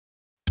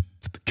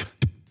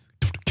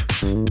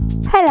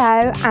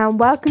Hello and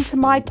welcome to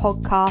my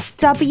podcast,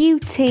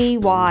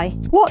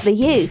 WTY, What the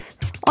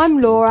Youth?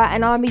 I'm Laura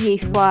and I'm a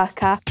youth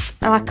worker,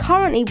 and I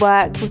currently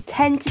work with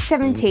 10 to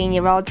 17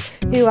 year olds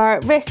who are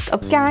at risk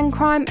of gang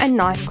crime and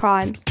knife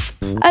crime.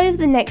 Over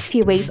the next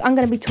few weeks I'm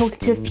going to be talking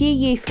to a few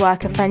youth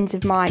worker friends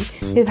of mine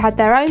who've had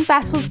their own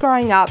battles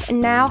growing up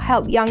and now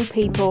help young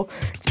people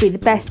to be the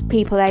best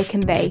people they can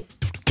be.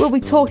 We'll be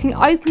talking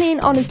openly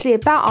and honestly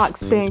about our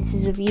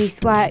experiences of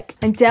youth work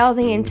and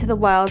delving into the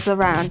world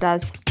around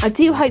us. I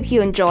do hope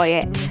you enjoy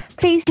it.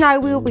 Please know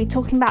we will be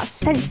talking about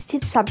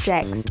sensitive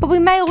subjects, but we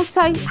may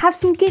also have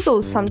some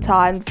giggles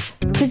sometimes,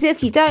 because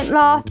if you don't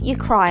laugh, you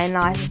cry in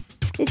life.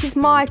 This is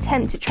my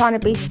attempt at trying to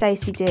be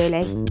Stacey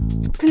Dooley.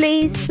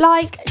 Please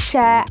like,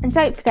 share and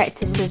don't forget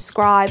to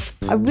subscribe.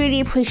 I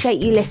really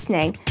appreciate you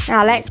listening.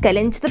 Now let's get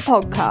into the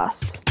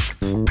podcast.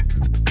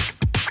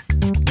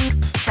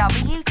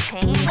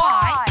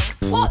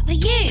 WTY, What the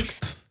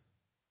Youth?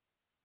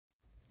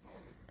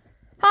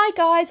 Hi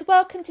guys,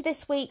 welcome to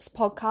this week's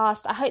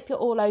podcast. I hope you're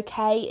all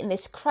okay in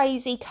this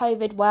crazy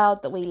COVID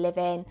world that we live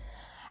in.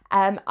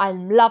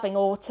 I'm loving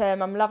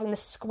autumn. I'm loving the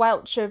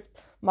squelch of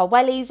my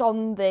wellies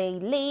on the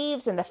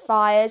leaves and the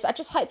fires. I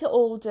just hope you're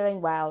all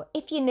doing well.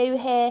 If you're new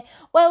here,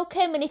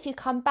 welcome, and if you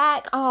come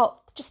back,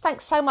 just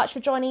thanks so much for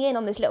joining in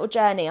on this little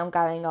journey I'm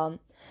going on.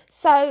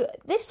 So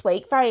this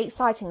week, very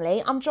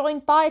excitingly, I'm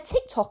joined by a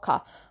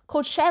TikToker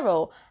called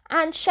Cheryl,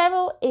 and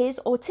Cheryl is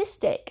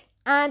autistic.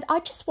 And I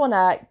just want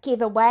to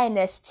give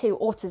awareness to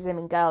autism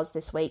in girls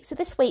this week. So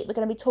this week we're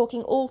going to be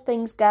talking all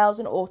things girls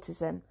and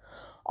autism.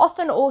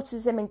 Often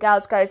autism in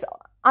girls goes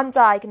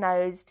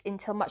undiagnosed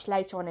until much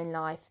later on in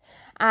life,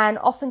 and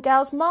often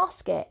girls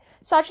mask it.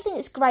 So I just think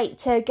it's great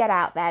to get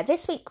out there.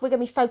 This week we're going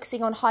to be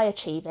focusing on high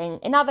achieving.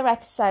 In other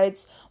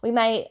episodes we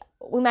may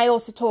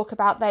also talk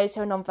about those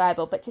who are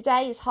non-verbal, but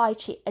today is high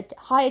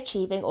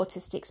achieving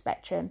autistic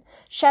spectrum.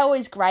 Cheryl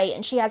is great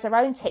and she has her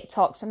own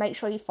TikTok, so make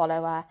sure you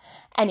follow her.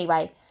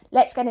 Anyway,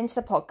 let's get into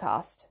the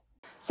podcast.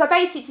 So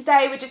basically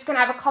today we're just going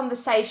to have a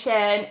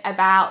conversation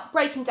about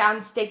breaking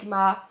down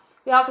stigma.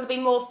 We are going to be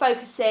more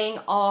focusing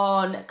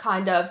on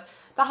kind of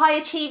the high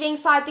achieving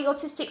side of the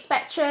autistic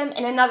spectrum.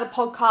 In another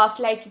podcast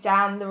later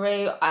down the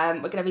route,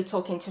 we're going to be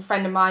talking to a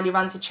friend of mine who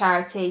runs a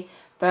charity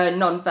for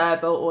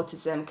non-verbal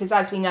autism, because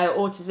as we know,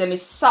 autism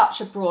is such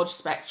a broad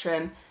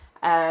spectrum.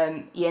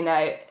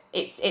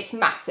 It's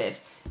massive.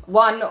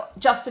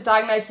 Just a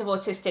diagnosis of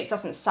autistic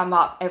doesn't sum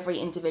up every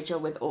individual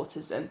with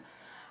autism.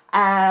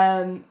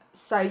 And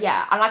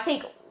I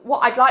think what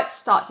I'd like to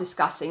start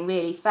discussing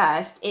really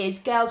first is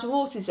girls with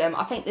autism.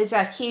 I think there's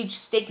a huge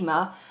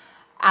stigma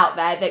out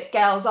there that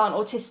girls aren't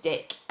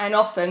autistic, and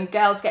often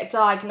girls get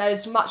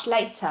diagnosed much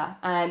later.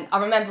 And I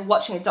remember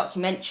watching a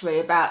documentary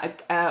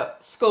about a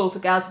school for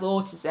girls with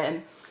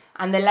autism,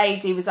 and the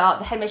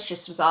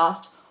headmistress was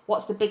asked,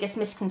 what's the biggest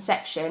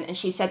misconception? And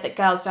she said that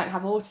girls don't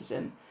have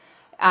autism.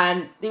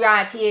 And the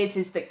reality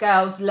is that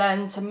girls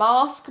learn to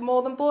mask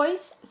more than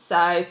boys.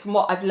 So from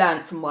what I've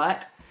learned from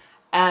work,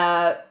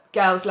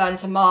 girls learn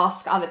to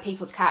mask other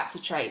people's character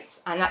traits,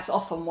 and that's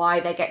often why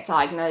they get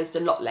diagnosed a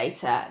lot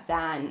later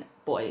than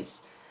boys.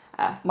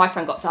 My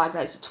friend got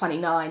diagnosed at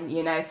 29,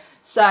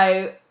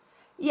 So,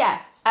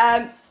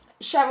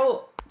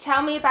 Cheryl,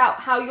 tell me about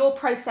how your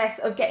process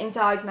of getting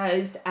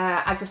diagnosed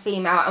as a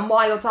female and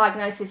why your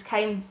diagnosis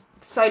came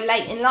so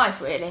late in life,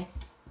 really.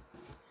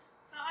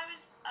 So I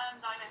was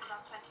diagnosed when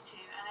I was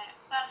 22, and it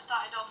first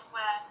started off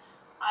where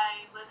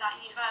I was at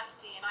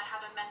university and I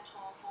had a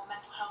mentor for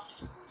mental health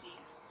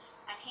difficulties,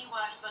 and he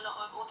worked with a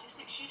lot of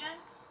autistic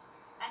students,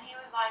 and he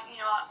was like,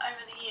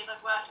 over the years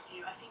I've worked with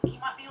you, I think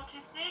you might be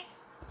autistic.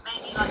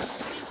 Maybe do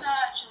some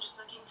research and just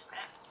look into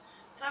it.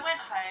 So I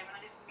went home and I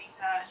did some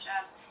research,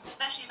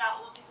 especially about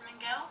autism in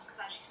girls,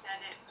 because as she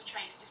said, it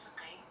portrays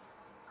differently.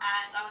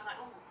 And I was like,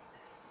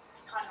 this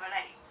kind of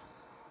relates.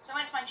 So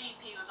I went to my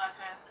GP with like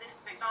a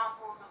list of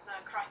examples of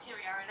the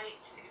criteria I relate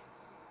to,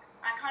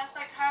 and kind of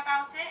spoke to her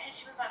about it, and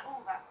she was like,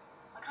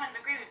 I kind of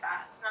agree with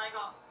that. So then I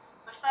got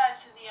referred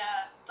to the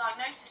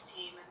diagnosis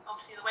team, and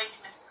obviously the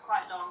waiting list is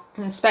quite long.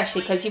 Especially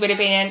because you would have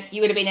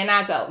been an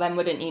adult then,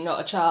 wouldn't you? Not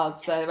a child,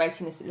 so the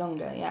waiting list is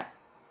longer. Yeah,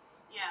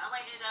 I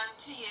waited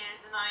 2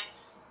 years, and I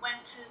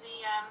went to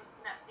the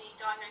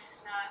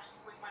diagnosis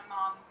nurse with my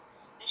mum,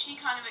 and she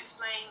kind of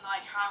explained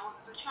like how I was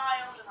as a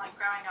child and like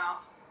growing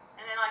up,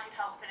 and then I could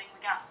help filling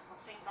the gaps of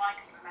things I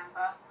could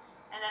remember,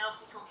 and then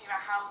obviously talking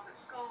about how I was at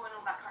school and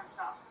all that kind of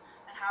stuff,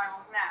 and how I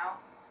was now.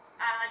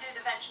 And I did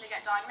eventually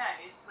get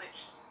diagnosed,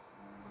 which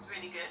was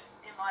really good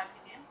in my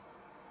opinion.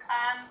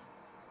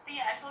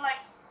 I feel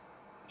like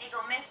it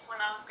got missed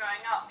when I was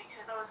growing up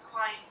because I was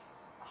quite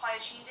high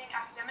achieving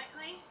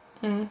academically.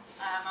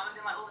 I was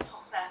in like all the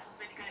top sets. I was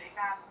really good at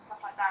exams and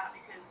stuff like that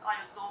because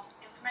I absorbed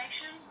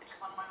information, which is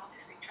one of my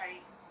autistic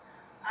traits.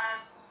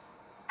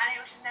 And it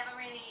was just no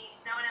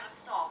one ever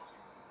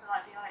stopped to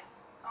like be like,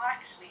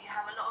 actually you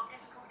have a lot of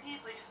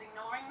difficulties, we're just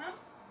ignoring them.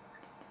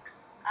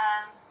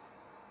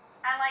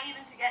 And like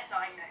even to get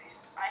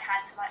diagnosed, I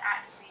had to like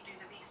actively do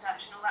the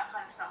research and all that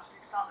kind of stuff to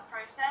start the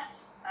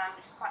process,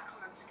 which is quite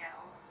common for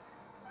girls.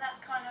 And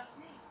that's kind of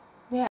me.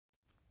 Yeah.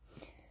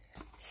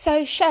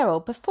 So,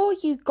 Cheryl, before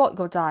you got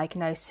your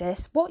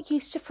diagnosis, what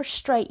used to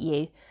frustrate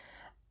you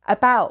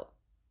about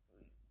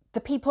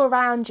the people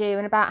around you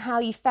and about how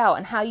you felt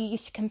and how you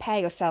used to compare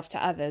yourself to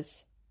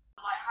others?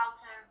 Like, how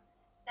can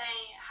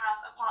they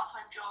have a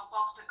part-time job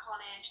whilst at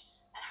college,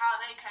 and how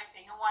are they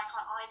coping, and why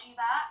can't I do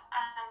that?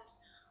 And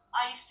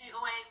I used to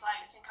always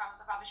think I was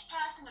a rubbish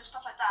person and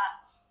stuff like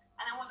that,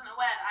 and I wasn't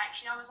aware that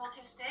actually I was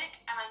autistic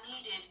and I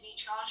needed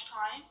recharge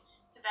time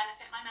to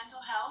benefit my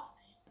mental health,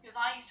 because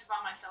I used to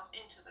run myself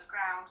into the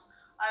ground.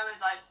 I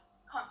would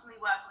constantly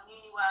work on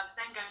uni work,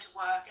 then go to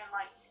work and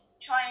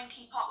try and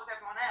keep up with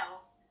everyone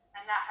else,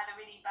 and that had a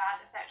really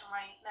bad effect on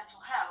my mental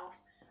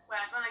health.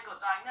 Whereas when I got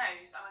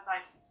diagnosed, I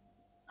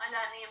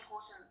learned the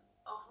importance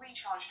of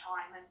recharge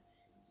time and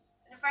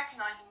of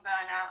recognising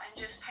burnout and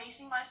just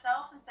pacing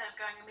myself instead of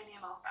going a million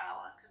miles per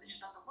hour, because it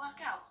just doesn't work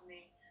out for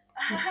me.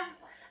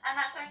 And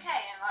that's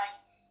okay. And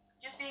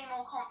just being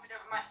more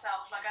confident with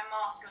myself, I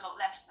mask a lot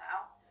less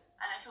now,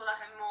 and I feel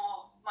like I'm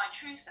more my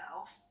true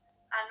self,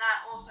 and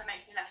that also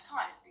makes me less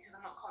tired because I'm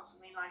not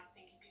constantly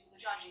thinking people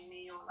are judging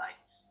me or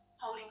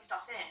holding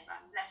stuff in.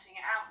 I'm letting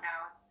it out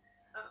now.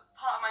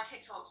 Part of my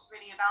TikTok's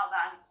really about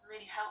that, and it's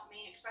really helped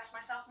me express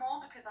myself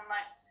more, because I'm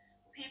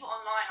people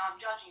online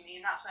aren't judging me,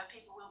 and that's where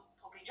people will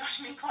probably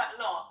judge me quite a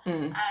lot.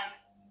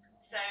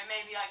 So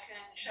maybe I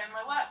can show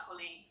my work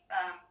colleagues,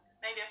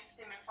 maybe I can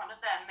stand in front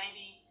of them,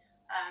 maybe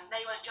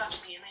they won't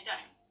judge me and they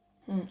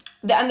don't.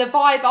 And the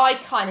vibe I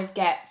kind of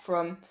get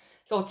from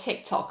your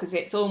TikTok is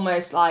it's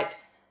almost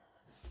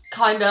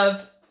kind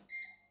of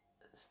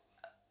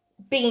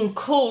being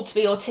cool to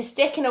be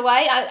autistic in a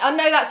way. I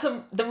know that's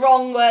the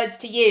wrong words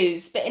to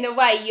use, but in a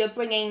way you're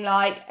bringing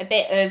a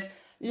bit of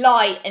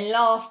light and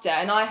laughter.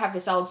 And I have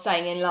this old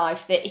saying in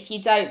life that if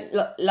you don't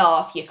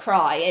laugh, you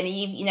cry. And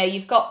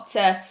you've got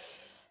to,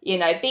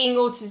 being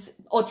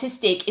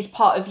autistic is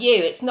part of you.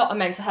 It's not a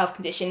mental health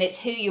condition. It's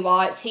who you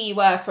are. It's who you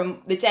were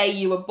from the day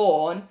you were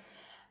born.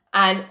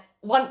 And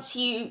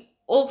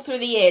all through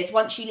the years,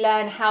 once you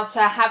learn how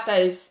to have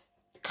those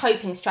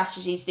coping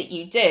strategies that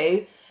you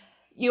do,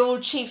 you'll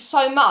achieve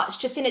so much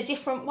just in a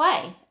different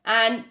way.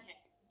 And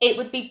it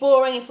would be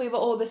boring if we were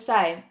all the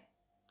same.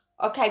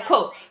 Okay,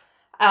 cool.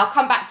 I'll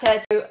come back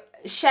to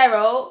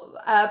Cheryl.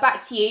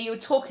 Back to you. You were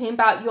talking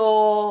about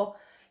your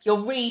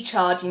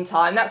recharging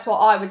time. That's what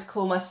I would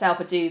call myself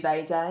a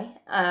duvet day.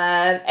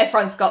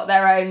 Everyone's got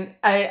their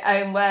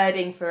own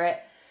wording for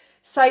it.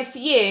 So for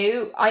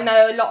you, I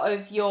know a lot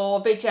of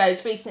your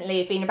videos recently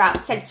have been about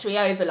sensory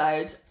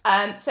overload.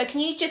 So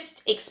can you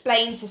just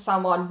explain to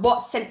someone what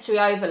sensory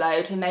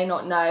overload, who may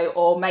not know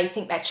or may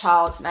think their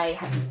child may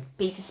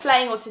be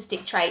displaying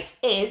autistic traits,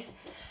 is,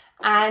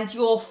 and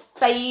your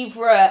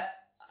favourite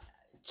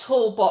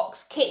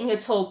kit in your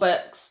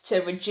toolbox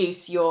to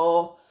reduce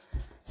your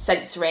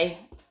sensory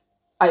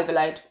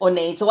overload or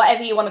needs, or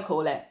whatever you want to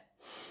call it?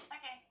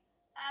 Okay.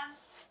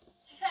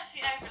 So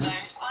sensory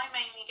overload, I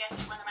mainly get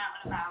it when I'm out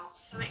and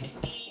about. So it can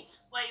be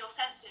where your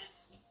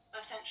senses are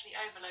essentially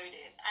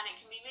overloaded, and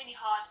it can be really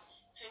hard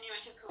for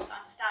neurotypicals to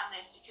understand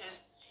this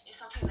because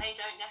it's something they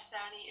don't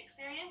necessarily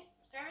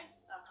experience. So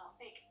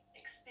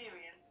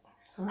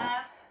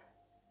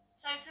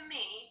for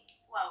me,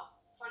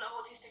 for a lot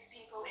of autistic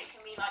people, it can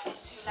be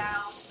it's too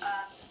loud,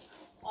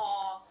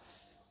 or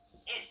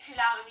it's too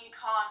loud and you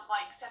can't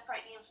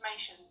separate the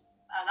information.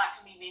 That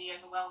can be really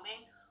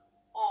overwhelming.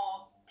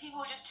 Or people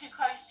are just too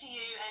close to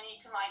you, and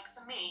you can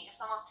for me, if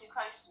someone's too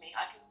close to me,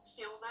 I can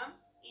feel them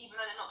even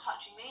though they're not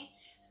touching me.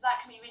 So that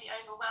can be really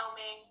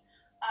overwhelming.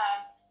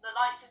 The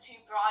lights are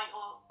too bright,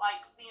 or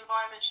the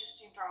environment's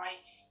just too bright.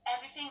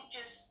 Everything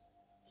just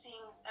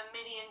seems a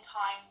million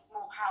times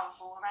more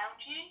powerful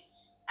around you,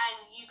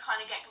 and you kind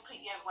of get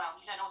completely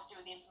overwhelmed. You don't know what to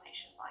do with the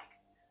information.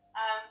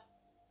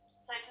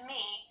 So for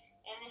me,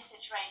 in this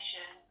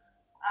situation,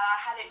 I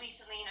had it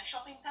recently in a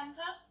shopping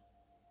centre,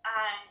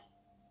 and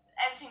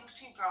everything was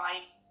too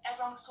bright,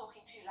 everyone was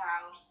talking too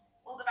loud,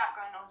 all the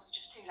background noise was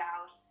just too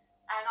loud,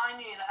 and I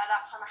knew that at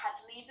that time I had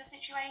to leave the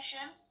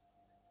situation.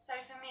 So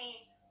for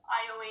me,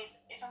 I always,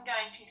 if I'm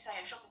going to, say,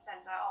 a shopping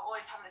centre, I'll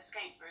always have an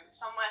escape route,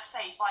 somewhere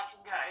safe I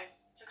can go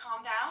to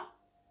calm down.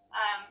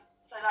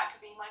 So that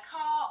could be my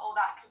car, or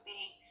that could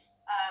be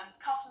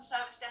customer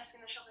service desk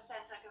in the shopping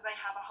centre, because they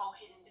have a whole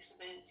hidden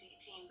disability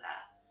team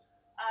there.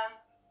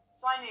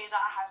 So I knew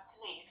that I had to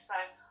leave. So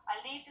I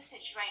leave the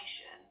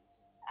situation,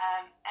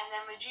 and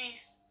then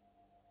reduce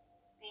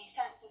the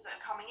senses that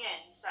are coming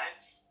in. So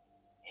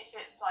if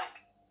it's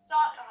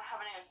dark,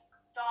 having a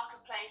darker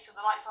place where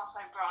the lights aren't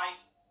so bright,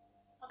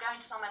 or going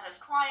to somewhere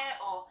that's quiet,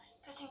 or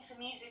putting some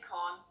music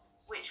on,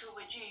 which will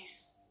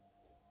reduce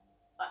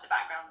the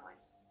background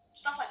noise.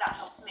 Stuff like that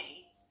helps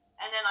me,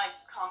 and then I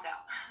calm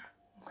down.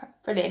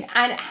 Brilliant.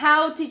 And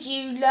how did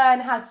you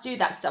learn how to do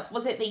that stuff?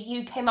 Was it that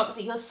you came up with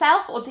it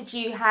yourself, or did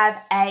you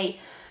have a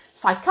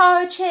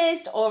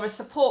psychiatrist or a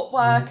support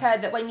worker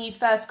that when you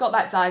first got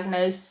that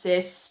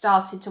diagnosis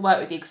started to work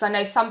with you? Because I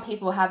know some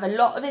people have a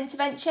lot of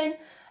intervention,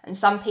 and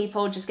some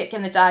people just get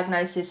given the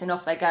diagnosis and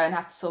off they go and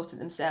have to sort it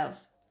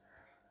themselves.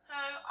 So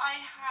I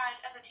had,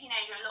 as a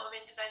teenager, a lot of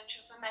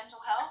intervention for mental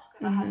health,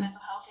 because I had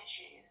mental health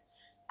issues.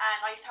 and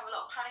I used to have a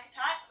lot of panic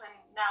attacks, and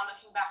now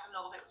looking back, a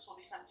lot of it was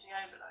probably sensory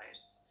overload.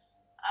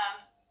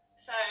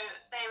 So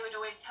they would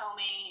always tell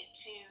me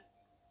to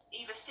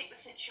either stick the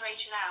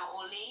situation out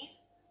or leave.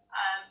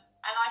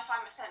 And I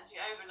find with sensory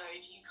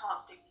overload, you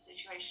can't stick the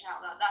situation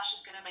out. That's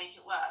just going to make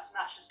it worse, and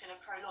that's just going to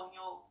prolong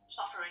your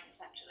suffering,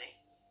 essentially.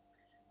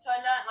 So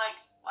I learned, like,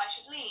 I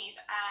should leave,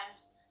 and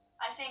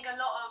I think a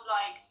lot of,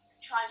 like,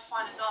 trying to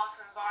find a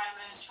darker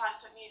environment, trying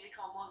to put music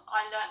on, was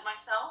I learned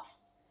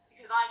myself,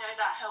 because I know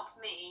that helps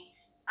me.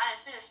 And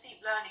it's been a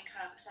steep learning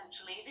curve,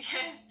 essentially,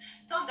 because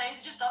some days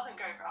it just doesn't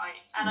go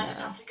right, and I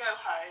just have to go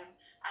home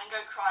and go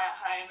cry at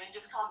home and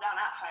just calm down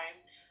at home.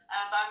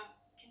 But I'm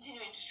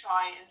continuing to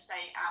try and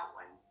stay out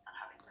when I'm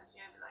having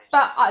sensory overload.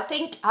 But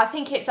I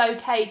think it's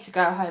okay to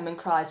go home and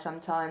cry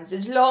sometimes,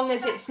 as long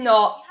as it's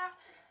not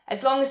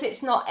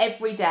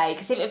every day.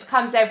 Because if it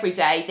becomes every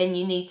day, then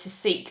you need to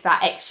seek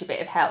that extra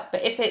bit of help.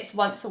 But if it's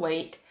once a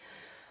week,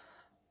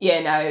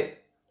 you know,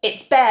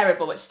 it's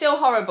bearable. It's still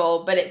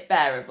horrible, but it's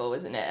bearable,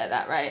 isn't it, at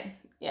that rate?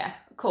 Yeah,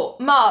 cool.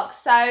 Mark,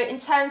 so in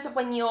terms of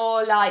when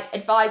you're, like,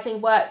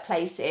 advising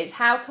workplaces,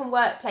 how can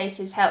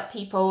workplaces help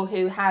people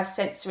who have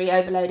sensory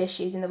overload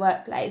issues in the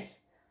workplace?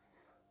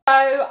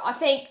 So I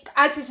think,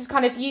 as this is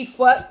kind of youth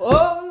work,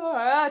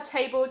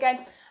 table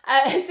again,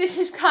 as this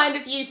is kind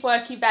of youth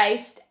worky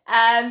based,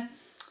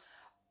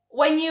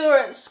 when you were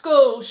at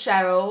school,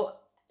 Cheryl,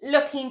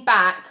 looking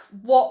back,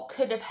 what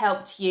could have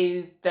helped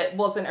you that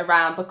wasn't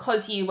around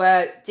because you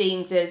were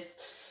deemed as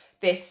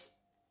this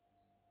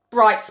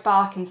bright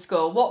spark in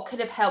school? What could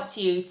have helped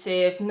you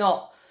to have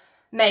not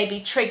maybe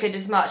triggered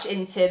as much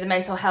into the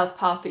mental health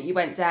path that you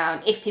went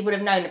down if people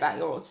would have known about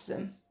your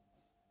autism?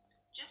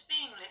 Just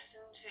being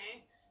listened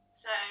to.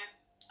 So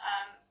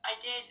I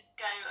did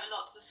go a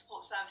lot to the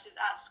support services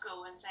at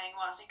school and saying,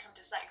 well, I think I'm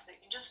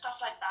dyslexic, and just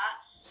stuff like that.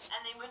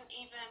 And they wouldn't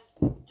even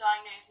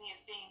diagnose me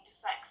as being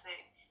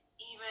dyslexic,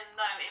 even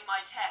though in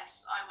my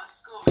tests I was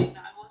scoring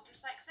that I was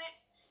dyslexic.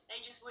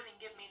 They just wouldn't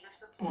give me the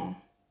support.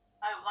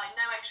 Like,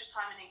 no extra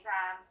time in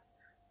exams,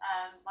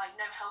 like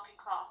no help in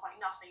class,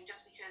 like nothing,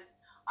 just because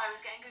I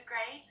was getting good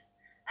grades.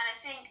 And I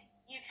think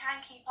you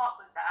can keep up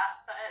with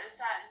that, but at a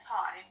certain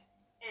time,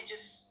 it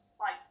just,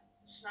 like,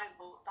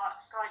 snowball,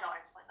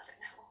 skydives, like, I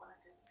don't know what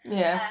that is.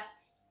 Yeah.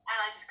 And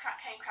I just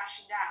came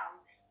crashing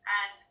down,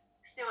 and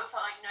still it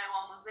felt like no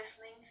one was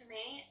listening to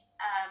me,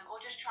 or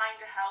just trying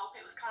to help.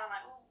 It was kind of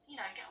like, well, you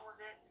know, get on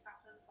with it, this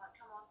happens, like,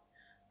 come on.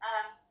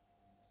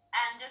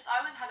 And just,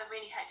 I always had a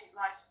really hectic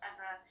life as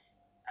a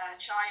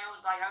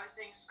child. Like, I was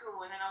doing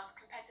school, and then I was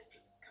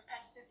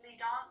competitively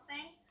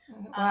dancing,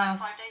 like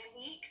 5 days a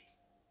week.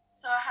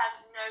 So I had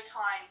no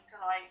time to,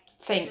 like,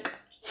 think, just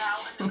chill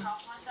out and look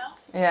after myself.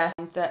 Yeah,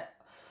 that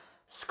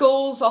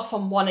schools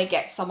often want to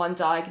get someone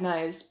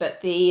diagnosed, but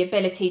the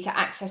ability to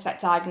access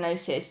that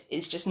diagnosis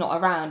is just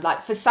not around.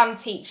 Like, for some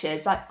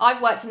teachers, like,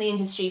 I've worked in the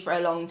industry for a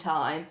long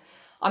time.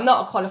 I'm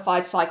not a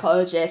qualified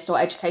psychologist or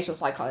educational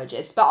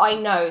psychologist, but I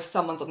know if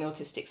someone's on the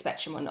autistic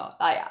spectrum or not.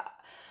 Like,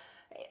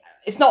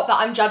 it's not that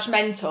I'm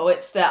judgmental,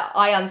 it's that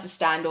I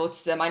understand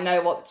autism, I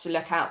know what to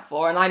look out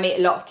for, and I meet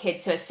a lot of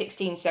kids who are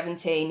 16,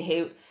 17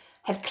 who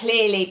have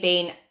clearly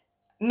been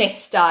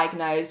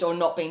misdiagnosed or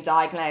not been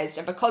diagnosed,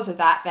 and because of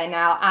that they're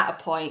now at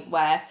a point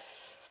where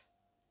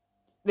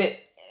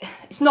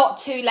it's not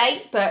too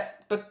late, but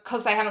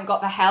because they haven't got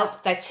the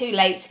help, they're too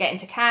late to get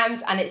into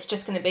CAMHS, and it's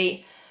just going to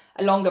be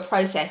a longer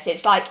process.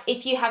 It's like,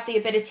 if you have the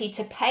ability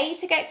to pay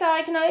to get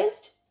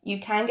diagnosed, you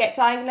can get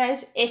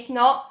diagnosed. If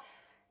not,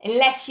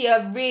 unless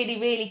you're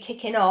really, really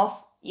kicking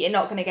off, you're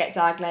not going to get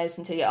diagnosed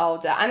until you're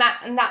older, and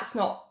that's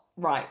not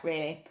right,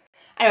 really.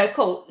 Anyway,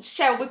 cool.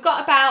 Cheryl, we've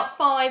got about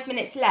 5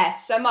 minutes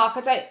left. So, Mark,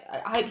 I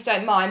hope you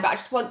don't mind, but I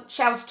just want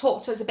Cheryl to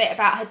talk to us a bit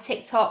about her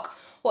TikTok,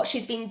 what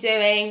she's been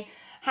doing,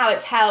 how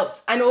it's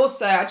helped. And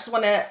also,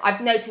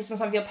 I've noticed on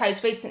some of your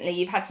posts recently,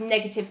 you've had some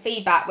negative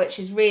feedback, which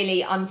is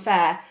really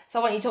unfair. So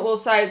I want you to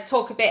also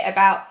talk a bit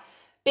about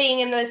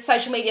being in the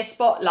social media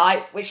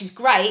spotlight, which is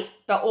great,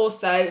 but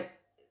also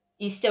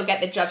you still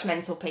get the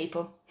judgmental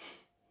people.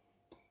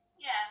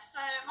 Yeah, so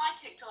my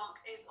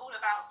TikTok is all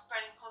about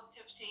spreading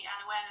positivity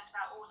and awareness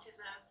about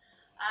autism.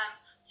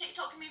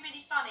 TikTok can be really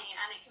funny,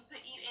 and it can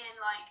put you in,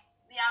 like,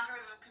 the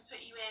algorithm can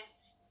put you in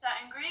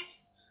certain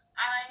groups.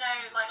 And I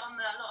know, like, on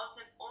a lot of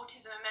the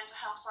autism and mental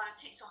health side of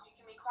TikTok, it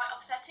can be quite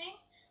upsetting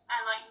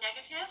and, like,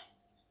 negative.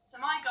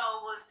 So my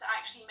goal was to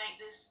actually make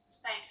this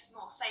space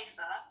more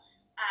safer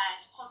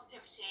and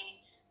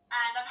positivity.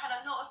 And I've had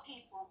a lot of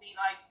people be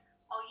like,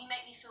 oh, you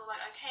make me feel, like,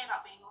 okay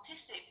about being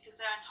autistic,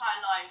 because their entire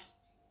lives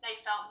they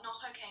felt not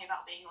okay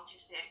about being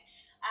autistic,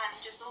 and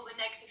just all the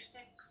negative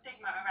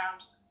stigma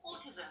around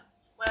autism.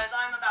 Whereas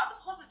I'm about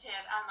the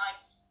positive, and, like,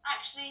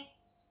 actually,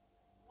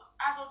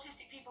 as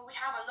autistic people, we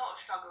have a lot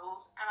of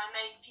struggles, and I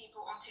make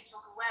people on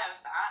TikTok aware of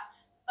that,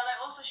 but I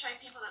also show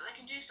people that they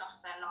can do stuff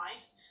with their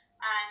life,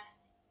 and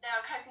there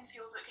are coping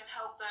skills that can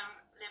help them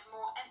live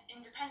more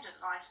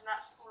independent life, and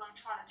that's all I'm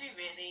trying to do,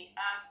 really.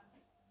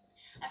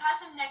 I've had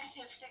some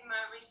negative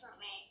stigma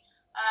recently,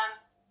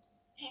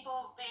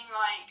 people being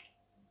like,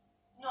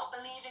 not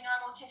believing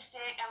I'm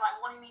autistic and like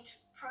wanting me to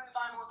prove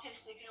I'm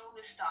autistic and all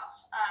this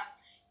stuff,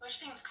 which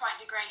I think is quite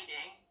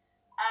degrading.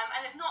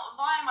 And it's not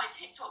via my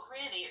TikTok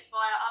really, it's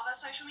via other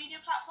social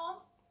media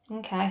platforms.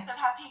 Okay. So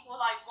I've had people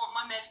like want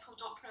my medical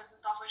documents and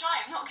stuff, which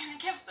I am not going to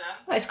give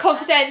them. Well, it's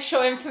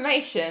confidential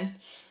information.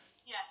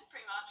 Yeah,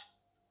 pretty much.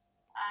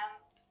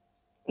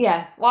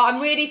 Yeah, well,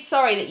 I'm really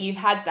sorry that you've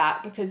had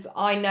that, because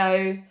I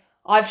know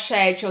I've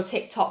shared your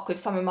TikTok with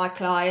some of my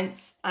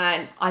clients,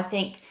 and I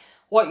think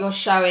what you're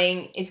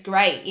showing is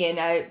great. You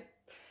know,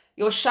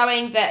 you're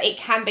showing that it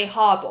can be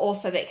hard, but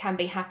also that it can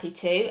be happy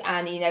too.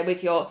 And, you know,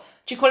 with your,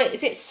 do you call it,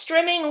 is it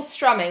strimming or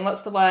strumming?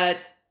 What's the word?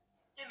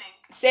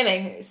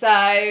 Simming.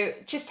 So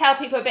just tell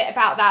people a bit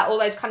about that, all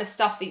those kind of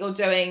stuff that you're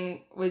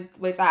doing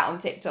with that on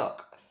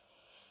TikTok.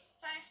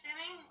 So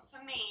stimming,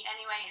 for me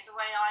anyway, is a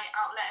way I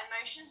outlet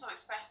emotions or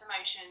express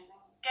emotions and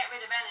get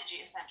rid of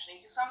energy essentially,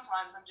 because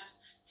sometimes I'm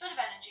just full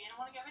of energy and I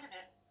want to get rid of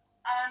it.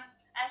 And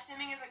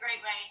stimming is a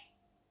great way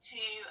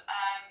to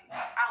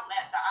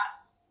outlet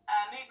that.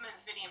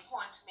 Movement's really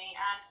important to me,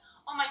 and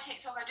on my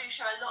TikTok I do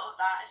show a lot of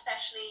that,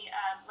 especially,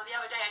 well, the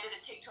other day I did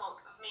a TikTok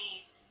of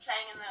me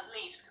playing in the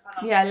leaves because I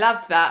love I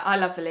loved that. I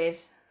love the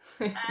leaves.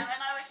 And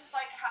I was just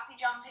like happy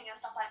jumping and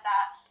stuff like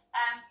that.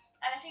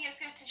 And I think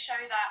it's good to show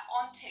that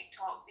on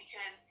TikTok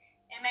because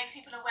it makes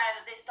people aware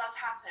that this does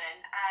happen,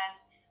 and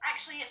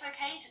actually it's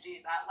okay to do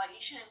that. Like,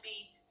 you shouldn't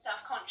be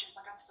self-conscious.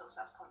 Like, I'm still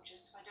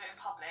self-conscious if I do it in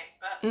public,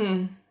 but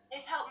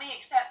it's helped me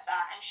accept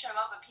that and show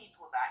other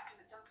people that,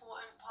 because it's an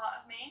important part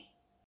of me.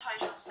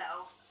 Prioritize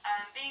yourself.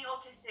 Being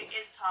autistic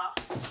is tough,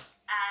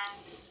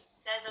 and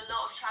there's a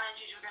lot of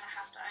challenges you're going to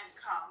have to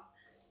overcome.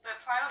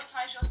 But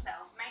prioritize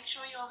yourself. Make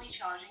sure you're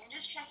recharging and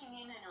just checking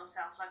in on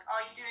yourself. Like,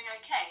 are you doing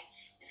okay?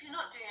 If you're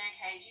not doing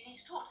okay, do you need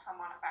to talk to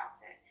someone about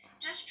it?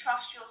 Just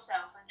trust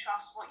yourself and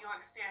trust what you're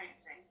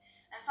experiencing.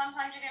 And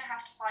sometimes you're going to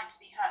have to fight to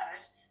be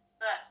heard,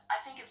 but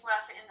I think it's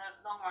worth it in the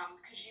long run,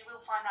 because you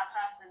will find that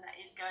person that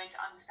is going to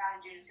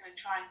understand you and is going to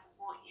try and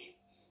support you.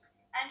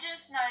 And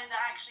just know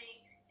that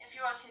actually, if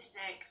you're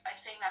autistic, I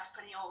think that's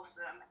pretty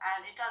awesome.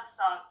 And it does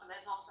suck, but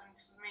there's also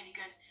some really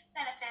good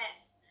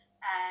benefits.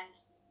 And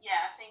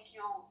yeah, I think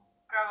you'll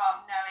grow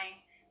up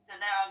knowing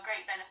that there are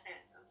great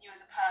benefits of you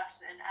as a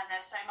person, and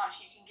there's so much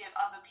you can give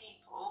other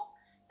people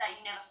that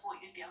you never thought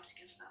you'd be able to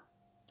give them.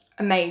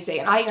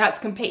 Amazing. I think that's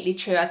completely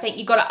true. I think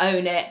you've got to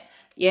own it,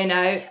 you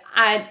know.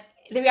 And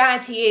the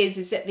reality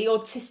is that the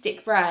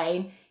autistic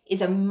brain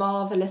is a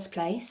marvelous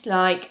place.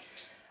 Like,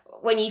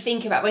 when you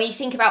think about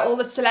all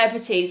the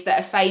celebrities that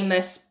are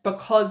famous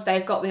because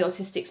they've got the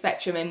autistic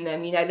spectrum in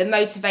them, you know, the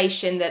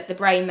motivation that the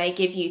brain may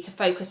give you to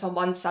focus on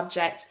one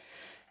subject.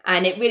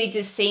 And it really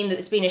does seem that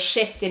there's been a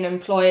shift in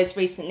employers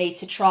recently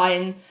to try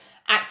and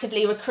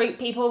actively recruit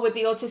people with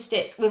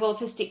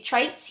autistic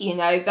traits, you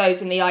know,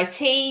 those in the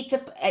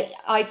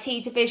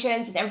IT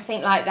divisions and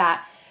everything like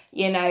that.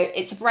 You know,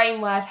 it's a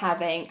brain worth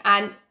having.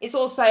 And it's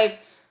also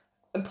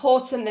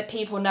important that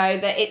people know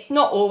that it's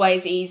not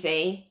always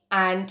easy,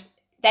 and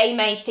they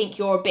may think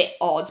you're a bit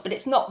odd, but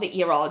it's not that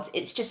you're odd,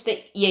 it's just that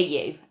you're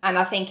you. And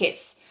I think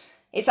it's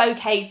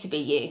okay to be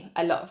you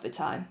a lot of the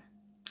time.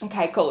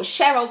 Okay, cool.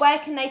 Cheryl, where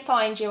can they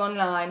find you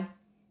online?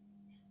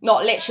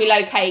 Not literally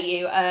locate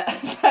you,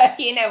 but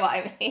you know what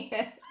I mean.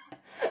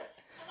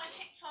 So my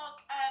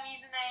TikTok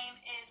username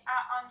is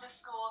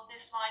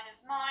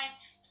 @_thislineismine.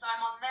 So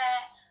I'm on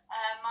there.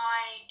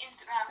 My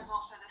Instagram is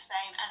also the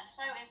same, and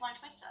so is my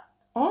Twitter.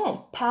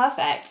 Oh,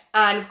 perfect.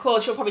 And of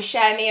course, you'll probably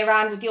share me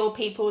around with your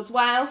people as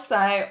well,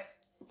 so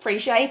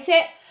appreciate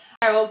it.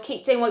 Cheryl,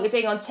 keep doing what you're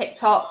doing on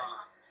TikTok.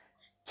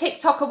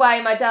 TikTok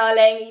away, my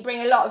darling. You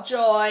bring a lot of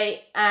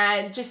joy.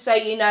 And just so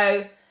you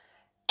know,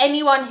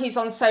 anyone who's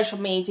on social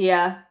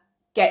media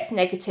gets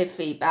negative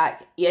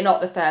feedback. You're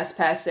not the first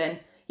person.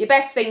 Your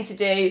best thing to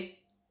do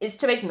is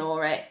to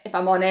ignore it, if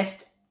I'm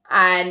honest.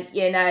 And,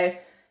 you know,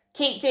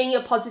 keep doing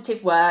your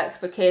positive work,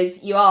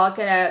 because you are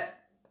going to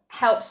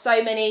help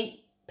so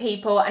many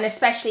people, and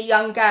especially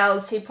young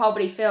girls who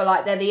probably feel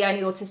like they're the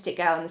only autistic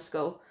girl in the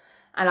school.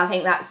 And I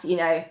think that's, you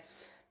know,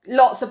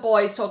 lots of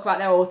boys talk about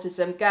their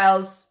autism.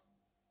 Girls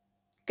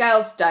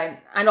don't,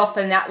 and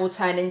often that will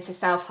turn into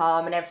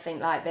self-harm and everything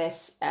like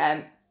this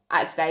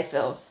as they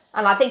feel.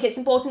 And I think it's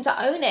important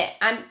to own it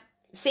and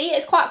see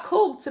it's quite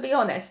cool, to be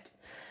honest.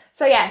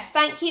 So yeah,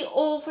 thank you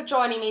all for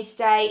joining me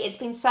today. It's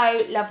been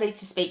so lovely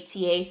to speak to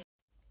you.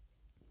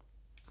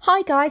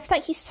 Hi guys,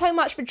 thank you so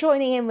much for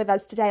joining in with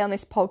us today on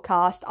this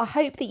podcast. I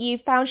hope that you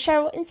found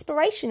Cheryl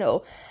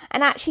inspirational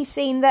and actually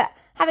seen that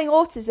having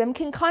autism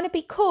can kind of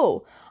be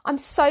cool. I'm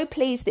so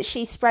pleased that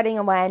she's spreading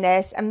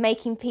awareness and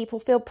making people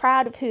feel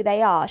proud of who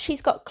they are.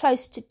 She's got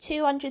close to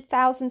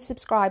 200,000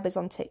 subscribers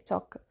on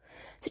TikTok.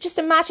 So just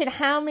imagine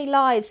how many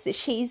lives that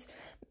she's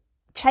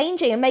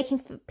changing and making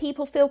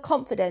people feel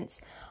confidence.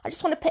 I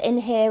just want to put in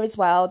here as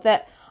well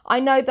that I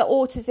know that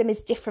autism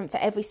is different for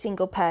every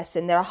single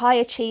person. There are high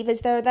achievers,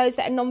 there are those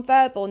that are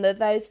non-verbal, and there are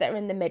those that are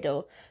in the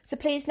middle. So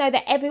please know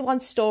that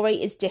everyone's story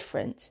is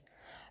different.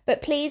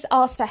 But please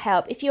ask for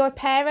help. If you're a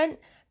parent,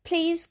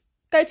 please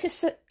Go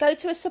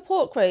to a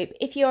support group.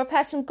 If you're a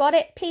person who got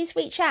it, please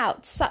reach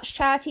out to such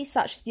charities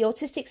such as the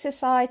Autistic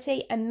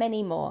Society and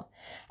many more.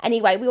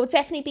 Anyway, we will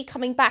definitely be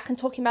coming back and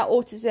talking about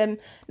autism,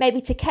 maybe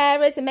to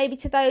carers and maybe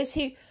to those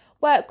who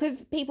work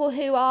with people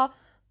who are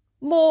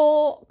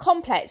more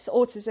complex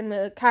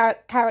autism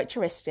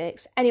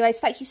characteristics. Anyways,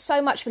 thank you so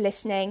much for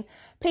listening.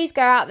 Please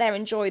go out there,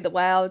 enjoy the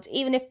world.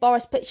 Even if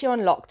Boris puts you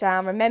on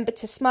lockdown, remember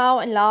to smile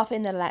and laugh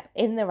in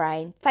the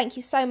rain. Thank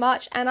you so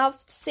much, and I'll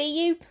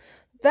see you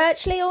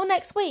virtually all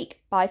next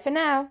week. Bye for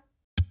now.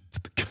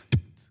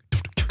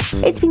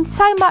 It's been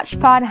so much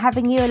fun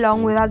having you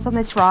along with us on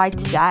this ride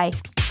today.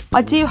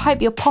 I do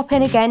hope you'll pop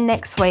in again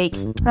next week,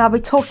 and I'll be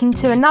talking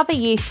to another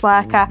youth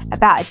worker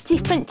about a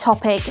different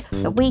topic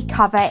that we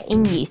cover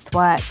in youth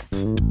work.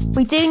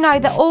 We do know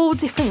that all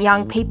different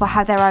young people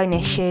have their own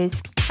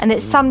issues, and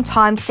that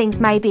sometimes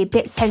things may be a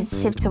bit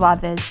sensitive to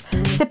others.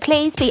 So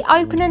please be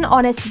open and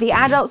honest with the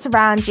adults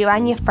around you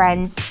and your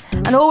friends,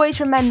 and always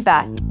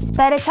remember, it's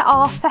better to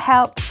ask for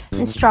help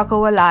than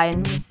struggle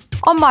alone.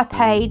 On my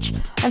page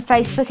on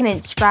Facebook and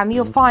Instagram,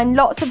 you'll find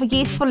lots of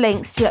useful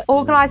links to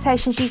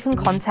organisations you can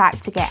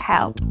contact to get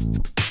help.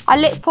 I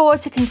look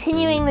forward to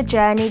continuing the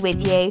journey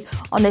with you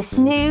on this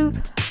new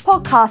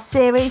podcast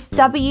series,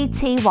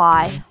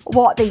 WTY,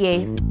 What the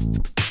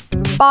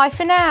Youth. Bye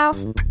for now.